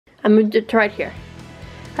I moved it to right here.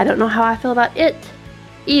 I don't know how I feel about it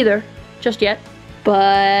either, just yet,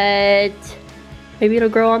 but maybe it'll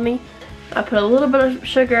grow on me. I put a little bit of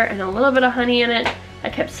sugar and a little bit of honey in it.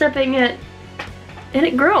 I kept sipping it, and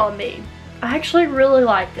it grew on me. I actually really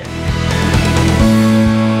liked it.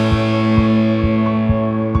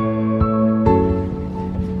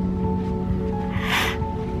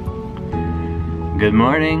 Good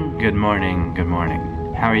morning, good morning, good morning.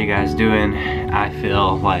 How are you guys doing? I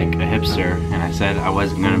feel like a hipster, and I said I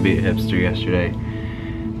wasn't gonna be a hipster yesterday,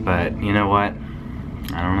 but you know what?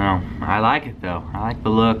 I don't know. I like it though. I like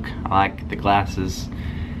the look. I like the glasses.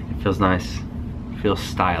 It feels nice. It feels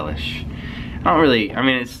stylish. I don't really, I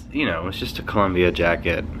mean, it's, you know, it's just a Columbia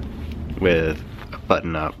jacket with a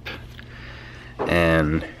button up,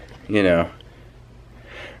 and you know,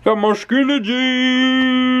 got my skinny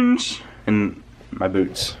jeans and my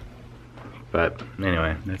boots. But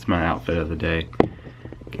anyway, that's my outfit of the day.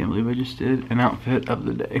 Can't believe I just did an outfit of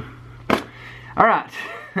the day. All right,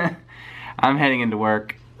 I'm heading into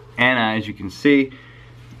work. Anna, as you can see,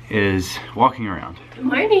 is walking around. Good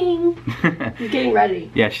morning. I'm getting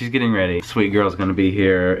ready. Yeah, she's getting ready. Sweet girl's gonna be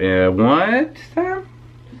here what time?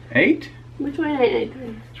 8? Between 8 and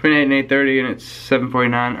 8:30. Between 8 and 8:30, and it's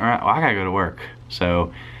 7:49. All right, well, I gotta go to work.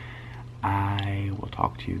 So I will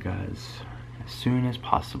talk to you guys as soon as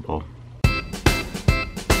possible.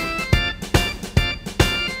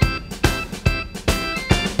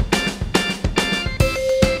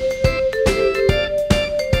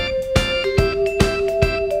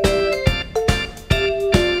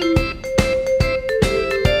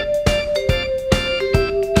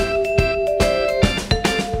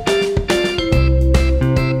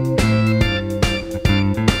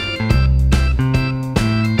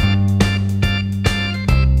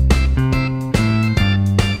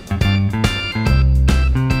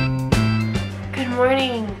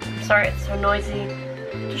 Sorry it's so noisy.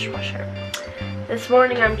 Dishwasher. This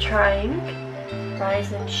morning I'm trying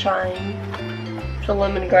Rise and Shine. It's a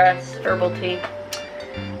lemongrass herbal tea.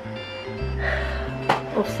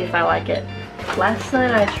 We'll see if I like it. Last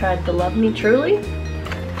night I tried the Love Me Truly.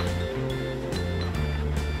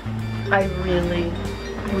 I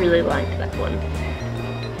really liked that one.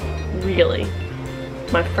 Really.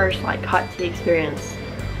 My first like hot tea experience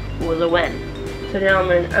was a win. So now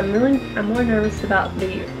I'm more nervous about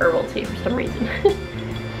the herbal tea for some reason.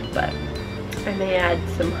 But I may add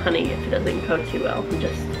some honey if it doesn't go too well and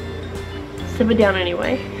just sip it down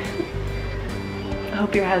anyway. I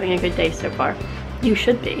hope you're having a good day so far. You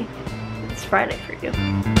should be. It's Friday for you.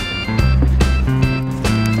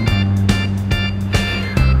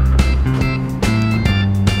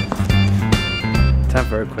 Time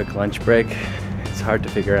for a quick lunch break. It's hard to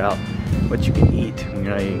figure out what you can eat when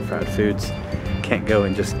you're not eating fried foods. Can't go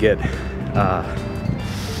and just get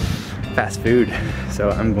fast food, so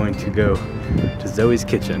I'm going to go to Zoe's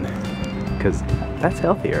Kitchen because that's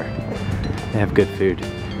healthier. They have good food,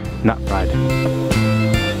 not fried.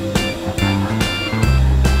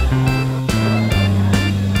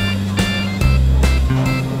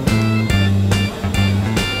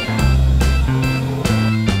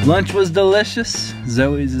 Lunch was delicious.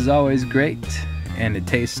 Zoe's is always great, and it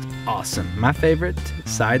tastes awesome. My favorite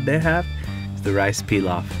side they have is the rice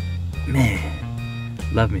pilaf. Man,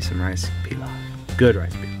 love me some rice pilaf. Good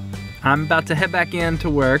rice pilaf. I'm about to head back in to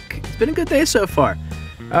work. It's been a good day so far.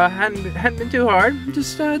 Hadn't been too hard.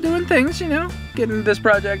 Just doing things, you know, getting this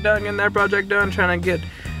project done, getting that project done, trying to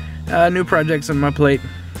get new projects on my plate.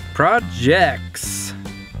 Projects.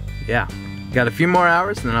 Yeah, got a few more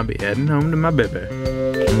hours, and then I'll be heading home to my baby.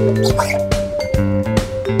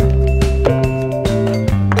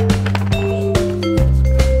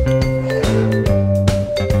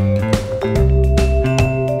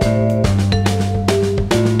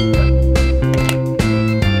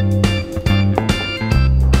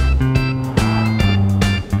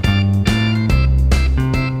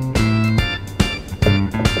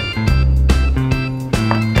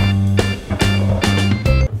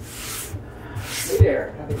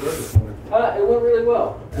 It went really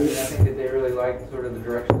well. I mean, I think that they really liked sort of the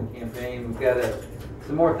direction of the campaign. We've got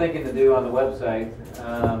some more thinking to do on the website,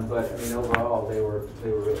 but I mean, overall, they were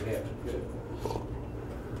really happy. Good.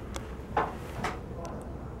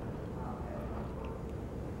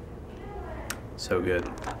 So good.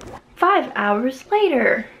 5 hours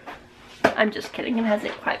later. I'm just kidding, it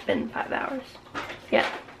hasn't quite been 5 hours. Yeah,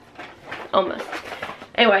 almost.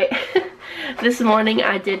 Anyway, this morning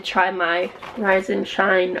I did try my Rise and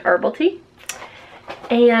Shine herbal tea,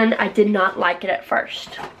 and I did not like it at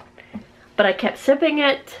first. But I kept sipping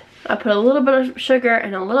it. I put a little bit of sugar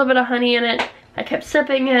and a little bit of honey in it. I kept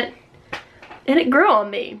sipping it, and it grew on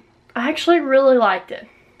me. I actually really liked it.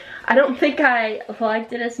 I don't think I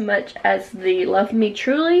liked it as much as the Love Me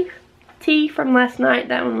Truly tea from last night.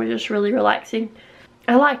 That one was just really relaxing.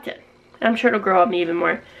 I liked it. I'm sure it'll grow on me even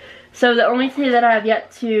more. So the only tea that I have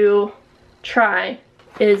yet to try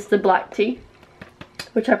is the black tea,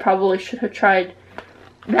 which I probably should have tried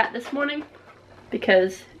that this morning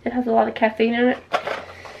because it has a lot of caffeine in it.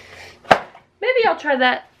 Maybe I'll try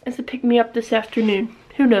that as a pick-me-up this afternoon.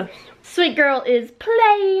 Who knows? Sweet girl is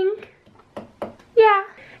playing. Yeah.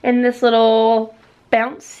 And this little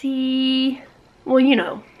bouncy, well, you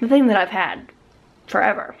know, the thing that I've had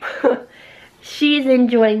forever. She's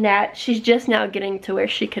enjoying that. She's just now getting to where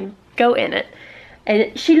she can go in it.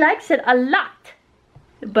 And she likes it a lot.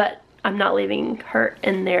 But I'm not leaving her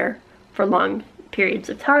in there for long periods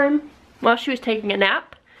of time. While she was taking a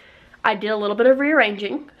nap, I did a little bit of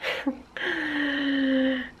rearranging.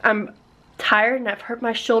 I'm tired and I've hurt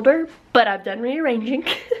my shoulder, but I've done rearranging.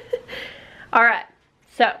 Alright,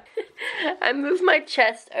 so I moved my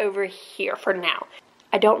chest over here for now.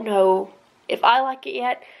 I don't know if I like it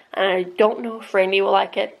yet, and I don't know if Randy will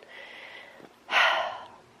like it.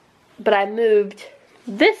 But I moved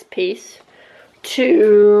this piece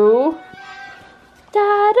to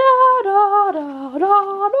da da da da da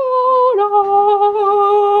da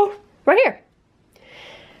right here.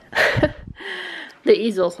 The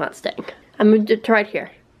easel's not staying. I moved it to right here.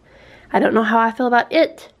 I don't know how I feel about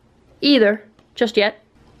it either just yet,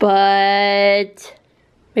 but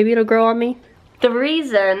maybe it'll grow on me. The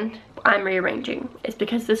reason I'm rearranging is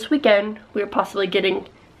because this weekend we're possibly getting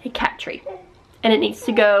a cat tree, and it needs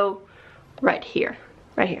to go right here,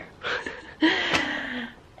 right here.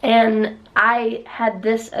 And I had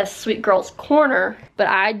this as Sweet Girl's Corner, but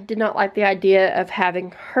I did not like the idea of having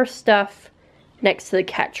her stuff next to the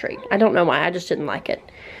cat tree. I don't know why, I just didn't like it.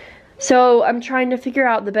 So I'm trying to figure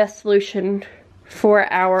out the best solution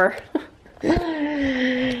for our,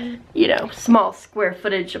 you know, small square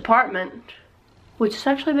footage apartment, which is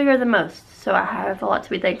actually bigger than most. So I have a lot to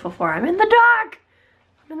be thankful for. I'm in the dark.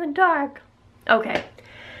 I'm in the dark. Okay.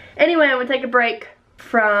 Anyway, I'm gonna take a break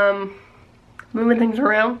from moving things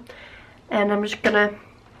around, and I'm just gonna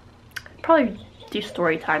probably do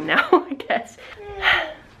story time now, I guess,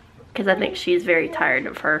 because I think she's very tired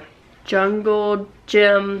of her jungle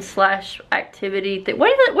gym slash activity thing.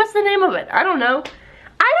 What's the name of it? I don't know.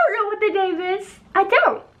 I don't know what the name is. I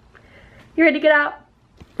don't. You ready to get out?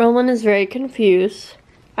 Roland is very confused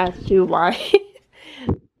as to why.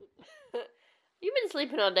 You've been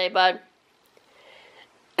sleeping all day, bud.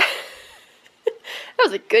 That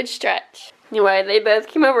was a good stretch. Anyway, they both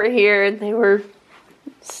came over here and they were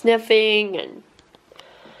sniffing and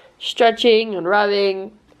stretching and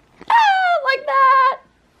rubbing. Ah, like that.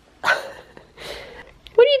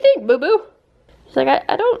 What do you think, boo-boo? She's like,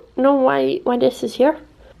 I don't know why this is here.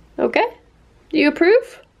 Okay. Do you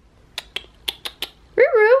approve?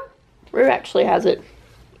 Roo-roo. Roo actually hasn't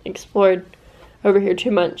explored over here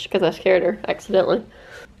too much because I scared her accidentally.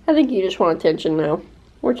 I think you just want attention now.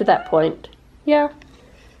 We're to that point. Yeah.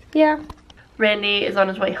 Yeah. Randy is on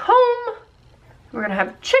his way home. We're gonna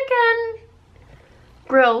have chicken.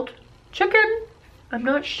 Grilled chicken. I'm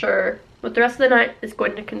not sure what the rest of the night is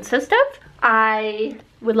going to consist of. I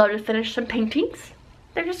would love to finish some paintings.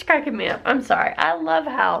 They're just cracking me up. I'm sorry. I love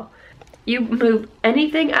how you move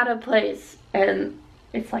anything out of place and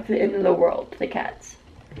it's like the end of the world to the cats.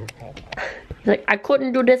 He's like, I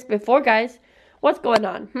couldn't do this before, guys. What's going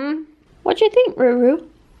on, What you think, Ruru?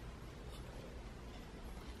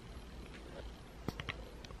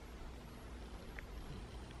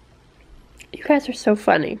 You guys are so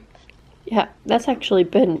funny. Yeah, that's actually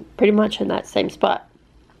been pretty much in that same spot.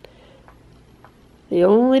 The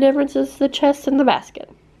only difference is the chest and the basket.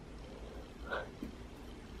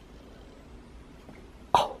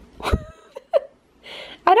 Oh.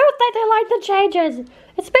 I don't think they like the changes.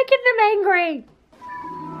 It's making them angry.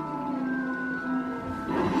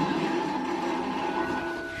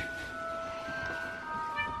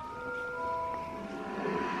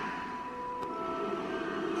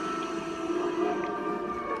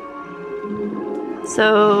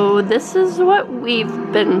 So this is what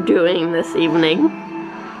we've been doing this evening.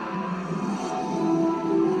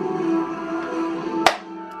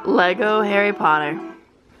 Lego Harry Potter.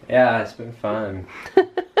 Yeah, it's been fun. I'm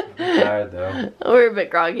tired though. We're a bit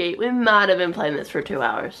groggy. We might have been playing this for 2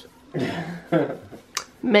 hours.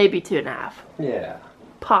 Maybe 2.5. Yeah.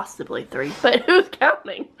 Possibly 3, but who's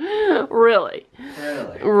counting? Really?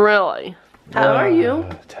 Really? Really? How are you?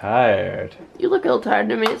 Tired. You look a little tired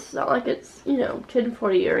to me. It's not like it's, you know,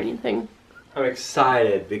 10:40 or anything. I'm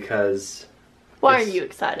excited because... Why are you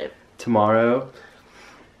excited? Tomorrow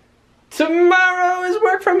is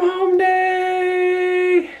work from home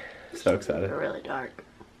So excited. They're really dark.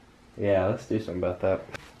 Yeah, let's do something about that.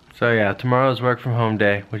 So yeah, tomorrow's work from home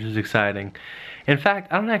day, which is exciting. In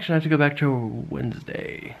fact, I don't actually have to go back to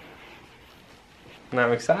Wednesday. And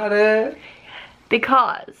I'm excited.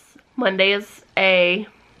 Because Monday is a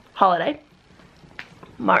holiday.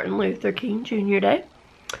 Martin Luther King Jr. Day.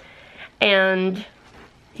 And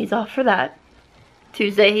he's off for that.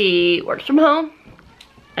 Tuesday he works from home.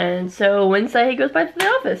 And so Wednesday he goes back to the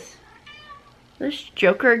office. This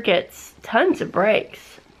joker gets tons of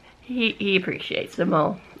breaks. He appreciates them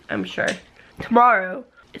all, I'm sure. Tomorrow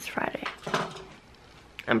is Friday.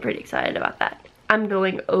 I'm pretty excited about that. I'm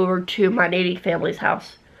going over to my Nady family's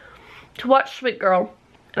house to watch Sweet Girl.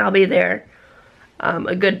 And I'll be there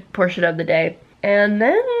a good portion of the day. And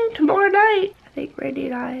then tomorrow night, I think Randy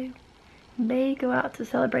and I may go out to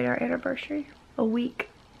celebrate our anniversary a week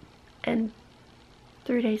and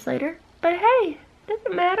 3 days later. But hey,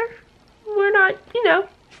 doesn't matter. We're not, you know,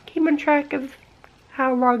 keeping track of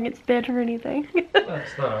how long it's been or anything.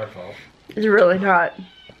 That's not our fault. It's really not.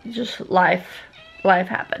 Just life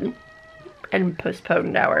happened and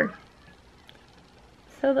postponed our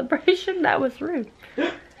celebration. That was rude.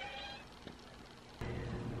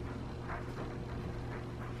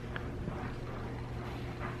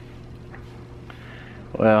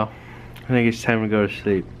 Well, I think it's time to go to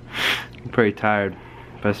sleep. I'm pretty tired,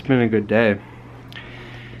 but it's been a good day.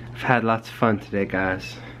 I've had lots of fun today,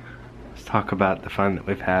 guys. Let's talk about the fun that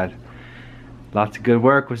we've had. Lots of good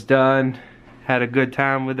work was done. Had a good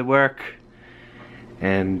time with the work.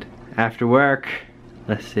 And after work,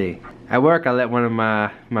 let's see. At work, I let one of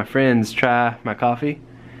my friends try my coffee.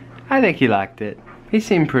 I think he liked it. He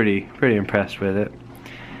seemed pretty impressed with it.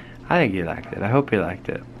 I think he liked it. I hope he liked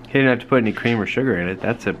it. He didn't have to put any cream or sugar in it.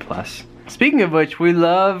 That's a plus. Speaking of which, we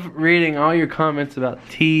love reading all your comments about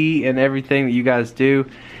tea and everything that you guys do.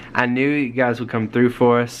 I knew you guys would come through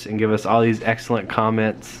for us and give us all these excellent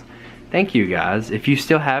comments. Thank you guys. If you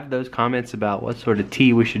still have those comments about what sort of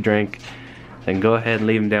tea we should drink, then go ahead and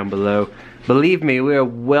leave them down below. Believe me, we are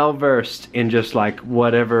well versed in just like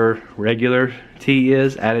whatever regular tea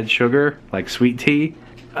is, added sugar, like sweet tea.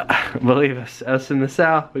 Believe us in the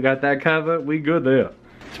South, we got that covered, we good there.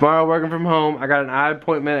 Tomorrow working from home, I got an eye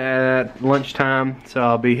appointment at lunchtime, so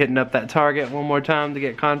I'll be hitting up that Target one more time to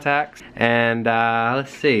get contacts. And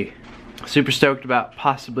let's see, super stoked about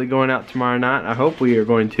possibly going out tomorrow night. I hope we are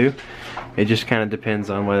going to. It just kind of depends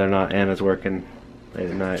on whether or not Anna's working late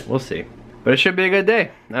at night. We'll see. But it should be a good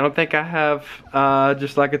day. I don't think I have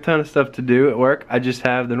just like a ton of stuff to do at work. I just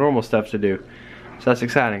have the normal stuff to do. So that's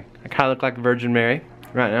exciting. I kind of look like a Virgin Mary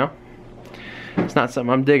right now. It's not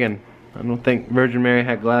something I'm digging. I don't think Virgin Mary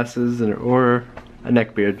had glasses or a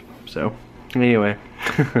neck beard. So anyway.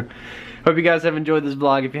 Hope you guys have enjoyed this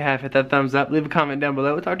vlog. If you have, hit that thumbs up. Leave a comment down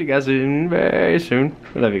below. We'll talk to you guys soon, very soon.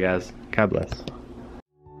 We love you guys. God bless.